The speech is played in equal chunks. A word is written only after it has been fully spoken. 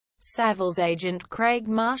Savills agent Craig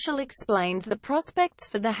Marshall explains the prospects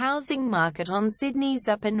for the housing market on Sydney's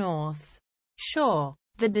upper north shore.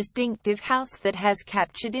 The distinctive house that has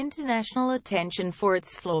captured international attention for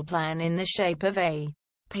its floor plan in the shape of a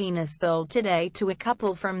penis sold today to a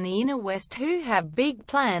couple from the inner west who have big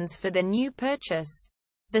plans for their new purchase.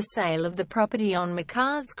 The sale of the property on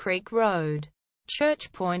McCarrs Creek Rd,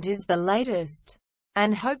 Church Point is the latest,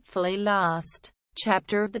 and hopefully last,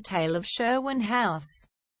 chapter of the tale of Sherwin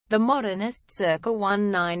House.The Modernist circa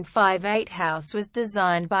 1958 house was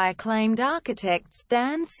designed by acclaimed architect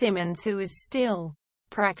Stan Symonds, who is still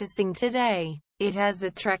practicing today. It has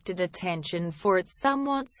attracted attention for its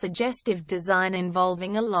somewhat suggestive design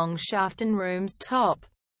involving a long shaft and rooms top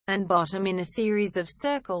and bottom in a series of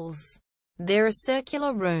circles. There are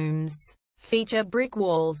circular rooms, feature brick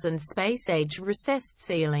walls and space-age recessed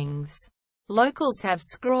ceilings. Locals have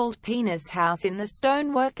scrawled penis house in the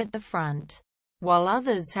stonework at the front, while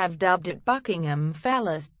others have dubbed it Buckingham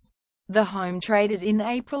Phallus. The home traded in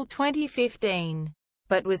April 2015,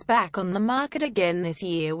 but was back on the market again this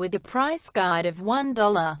year with a price guide of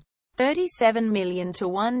 $1.37 million to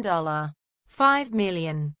 $1.5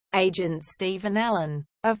 million. Agent Stephen Allen,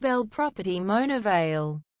 of Bell Property Mona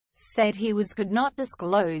Vale, said he could not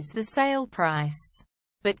disclose the sale price,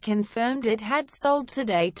 but confirmed it had sold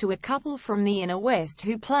today to a couple from the inner west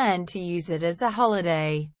who planned to use it as a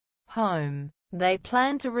holiday home. They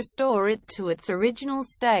plan to restore it to its original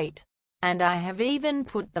state, and I have even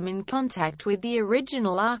put them in contact with the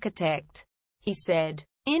original architect, he said.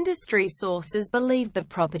 Industry sources believe the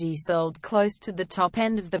property sold close to the top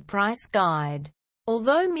end of the price guide,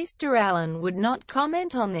 although Mr. Allen would not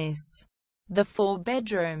comment on this. The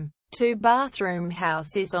 4-bedroom, 2-bathroom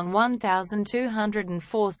house is on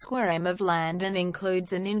 1,204 square m of land and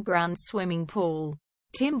includes an in-ground swimming pool,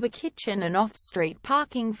 timber kitchen and off-street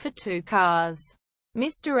parking for 2 cars.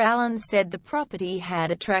 Mr. Allen said the property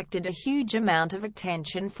had attracted a huge amount of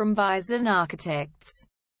attention from buyers and architects,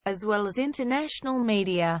 as well as international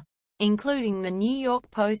media, including the New York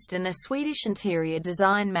Post and a Swedish interior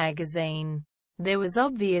design magazine. There was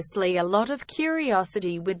obviously a lot of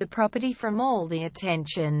curiosity with the property from all the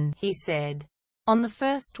attention, he said. On the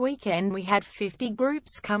first weekend we had 50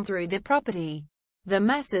 groups come through the property. The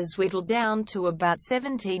masses whittled down to about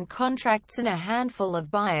 17 contracts and a handful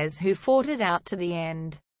of buyers who fought it out to the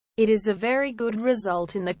end. It is a very good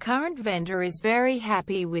result and the current vendor is very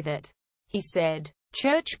happy with it, he said.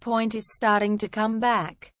 Church Point is starting to come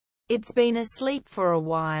back. It's been asleep for a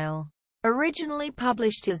while. Originally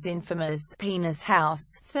published as infamous Penis House,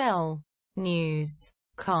 Cell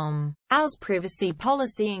News.com. Our privacy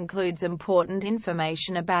policy includes important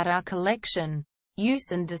information about our collection,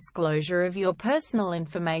 use and disclosure of your personal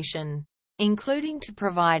information, including to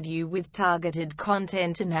provide you with targeted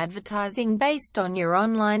content and advertising based on your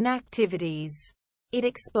online activities. It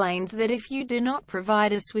explains that if you do not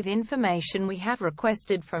provide us with information we have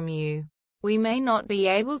requested from you, we may not be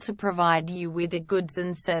able to provide you with the goods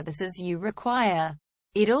and services you require.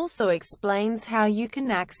 It also explains how you can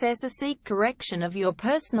access or seek correction of your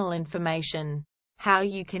personal information, how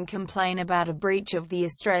you can complain about a breach of the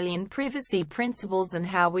Australian privacy principles and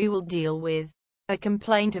how we will deal with a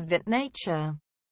complaint of that nature.